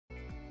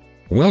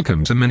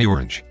Welcome to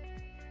miniOrange.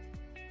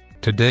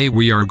 Today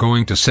we are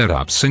going to set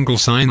up single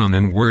sign-on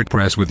in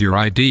WordPress with your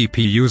IDP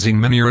using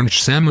miniOrange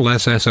SAML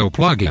SSO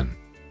plugin.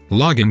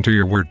 Log into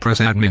your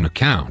WordPress admin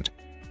account.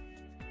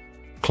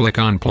 Click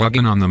on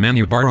Plugin on the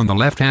menu bar on the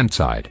left-hand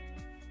side.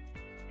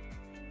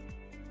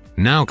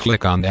 Now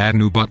click on the Add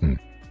New button.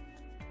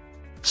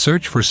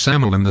 Search for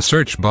SAML in the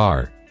search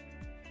bar.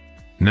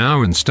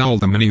 Now install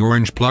the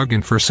miniOrange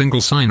plugin for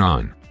single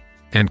sign-on.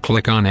 And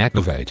click on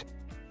Activate.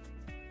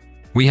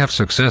 We have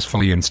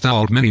successfully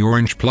installed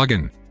miniOrange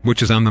plugin,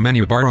 which is on the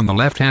menu bar on the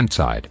left-hand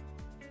side.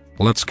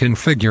 Let's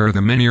configure the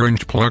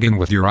miniOrange plugin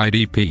with your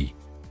IDP.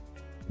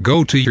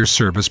 Go to your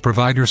Service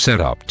Provider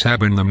Setup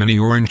tab in the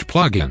miniOrange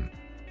plugin.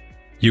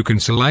 You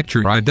can select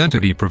your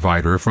identity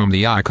provider from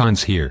the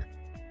icons here.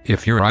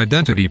 If your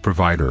identity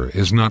provider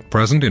is not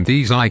present in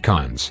these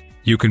icons,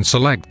 you can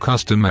select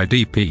Custom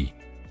IDP.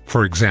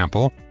 For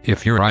example,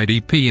 if your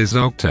IDP is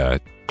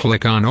Okta,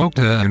 click on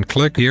Okta and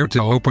click here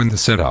to open the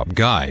setup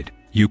guide.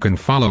 You can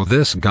follow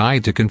this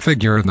guide to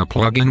configure the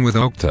plugin with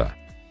Okta.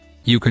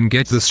 You can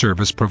get the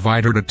service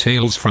provider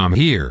details from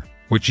here,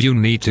 which you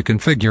need to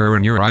configure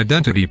in your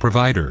identity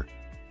provider.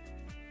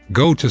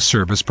 Go to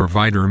Service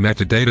Provider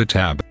Metadata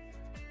tab.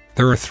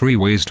 There are 3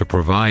 ways to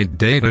provide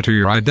data to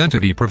your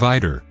identity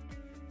provider.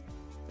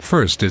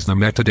 First is the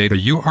metadata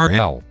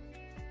URL.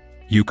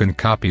 You can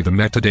copy the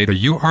metadata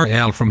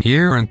URL from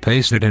here and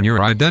paste it in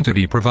your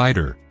identity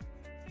provider.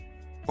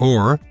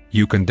 Or,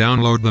 you can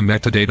download the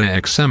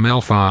metadata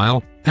XML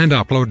file, and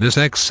upload this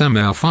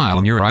XML file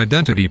in your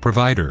identity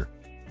provider.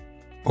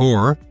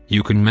 Or,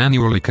 you can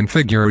manually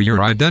configure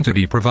your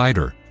identity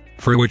provider,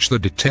 for which the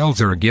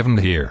details are given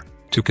here.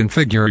 To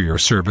configure your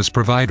service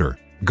provider,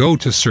 go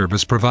to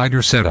Service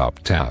Provider Setup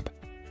tab.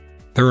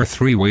 There are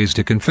 3 ways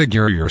to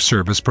configure your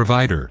service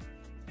provider.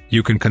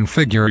 You can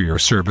configure your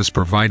service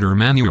provider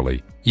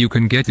manually, you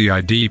can get the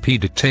IDP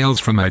details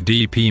from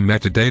IDP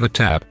Metadata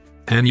tab,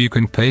 and you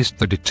can paste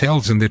the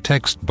details in the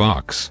text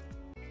box.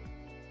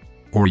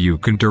 Or you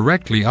can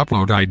directly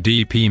upload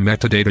IDP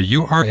metadata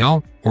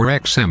URL or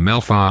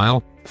XML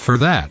file. For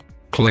that,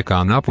 click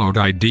on Upload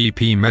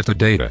IDP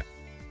Metadata.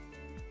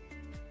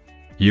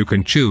 You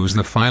can choose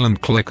the file and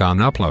click on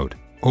Upload,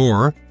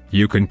 or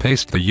you can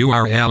paste the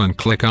URL and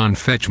click on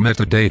Fetch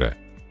Metadata.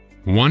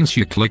 Once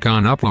you click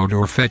on Upload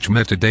or Fetch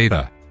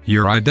Metadata,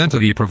 your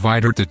identity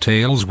provider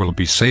details will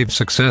be saved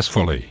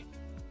successfully.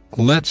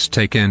 Let's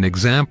take an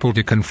example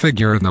to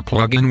configure the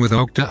plugin with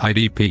Okta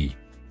IDP.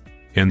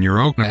 In your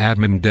Okta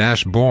admin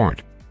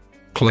dashboard,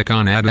 click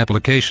on Add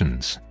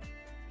Applications.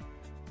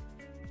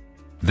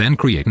 Then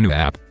create New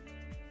App.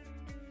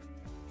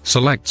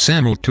 Select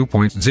SAML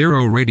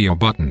 2.0 Radio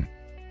button.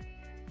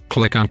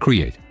 Click on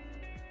Create.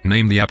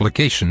 Name the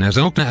application as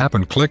Okta App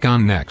and click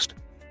on Next.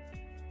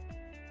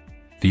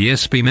 The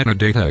SP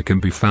metadata can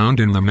be found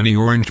in the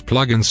miniOrange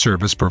plugin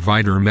Service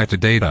Provider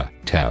Metadata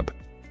tab.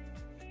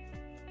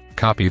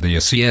 Copy the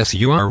SES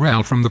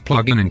URL from the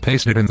plugin and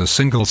paste it in the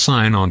single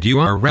sign-on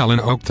URL in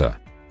Okta.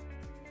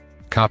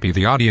 Copy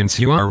the audience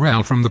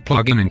URL from the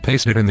plugin and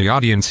paste it in the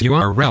audience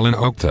URL in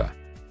Okta.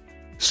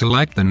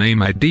 Select the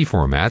name ID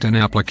format and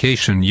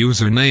application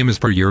username as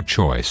per your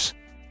choice.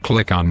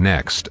 Click on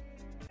Next.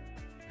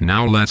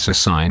 Now let's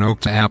assign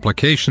Okta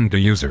application to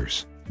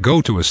users.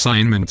 Go to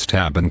Assignments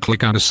tab and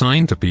click on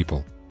Assign to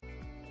People.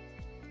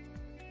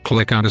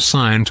 Click on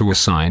Assign to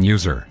Assign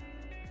User.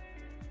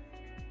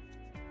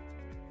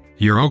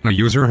 Your Okta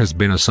user has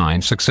been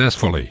assigned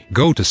successfully.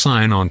 Go to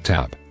Sign On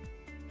tab.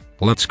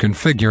 Let's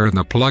configure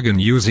the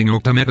plugin using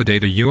Okta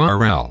Metadata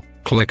URL.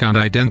 Click on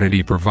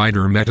Identity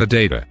Provider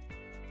Metadata.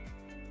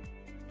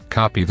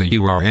 Copy the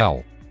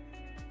URL.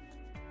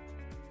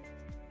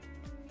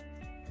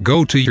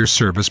 Go to your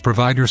Service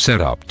Provider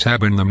Setup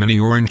tab in the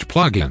miniOrange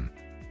plugin.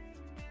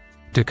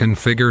 To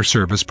configure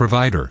Service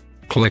Provider,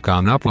 click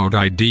on Upload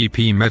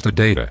IDP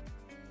Metadata.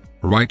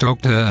 Write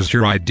Okta as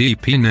your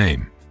IDP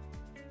name.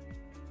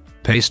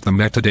 Paste the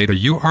metadata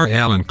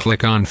URL and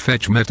click on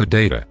Fetch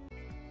Metadata.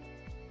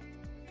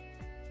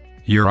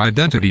 Your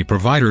identity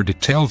provider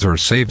details are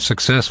saved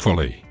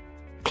successfully.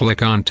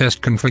 Click on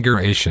Test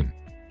Configuration.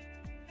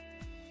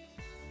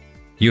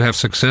 You have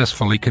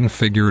successfully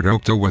configured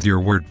Okta with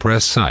your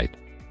WordPress site.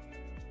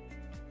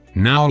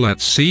 Now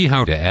let's see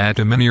how to add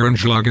a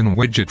miniOrange login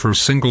widget for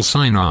single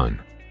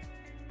sign-on.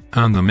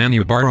 On the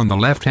menu bar on the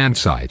left-hand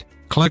side,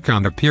 click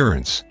on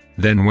Appearance,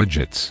 then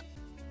Widgets.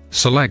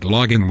 Select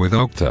Login with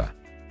Okta.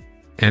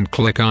 And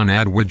click on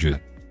Add Widget.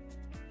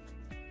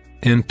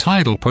 In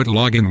title put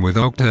Login with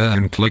Okta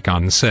and click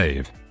on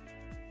Save.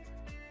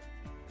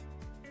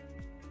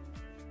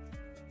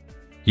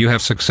 You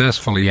have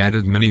successfully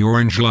added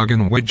miniOrange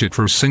login widget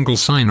for single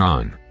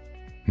sign-on.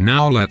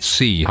 Now let's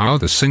see how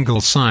the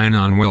single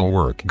sign-on will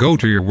work. Go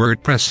to your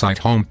WordPress site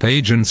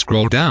homepage and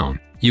scroll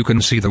down. You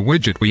can see the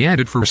widget we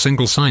added for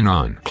single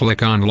sign-on.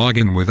 Click on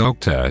Login with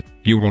Okta.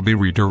 You will be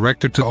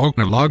redirected to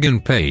Okta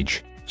login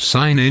page.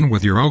 Sign in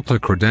with your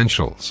Okta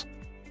credentials.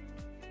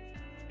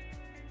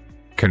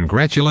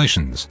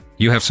 Congratulations,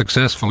 You have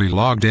successfully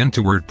logged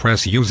into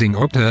WordPress using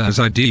Okta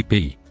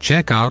IDP.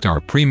 Check out our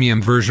premium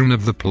version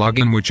of the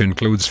plugin, which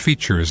includes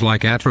features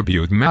like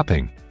attribute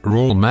mapping,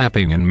 role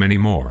mapping and many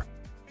more.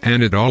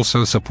 And it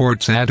also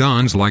supports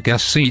add-ons like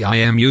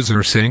SCIM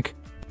user sync,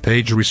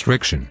 page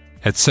restriction,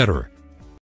 etc.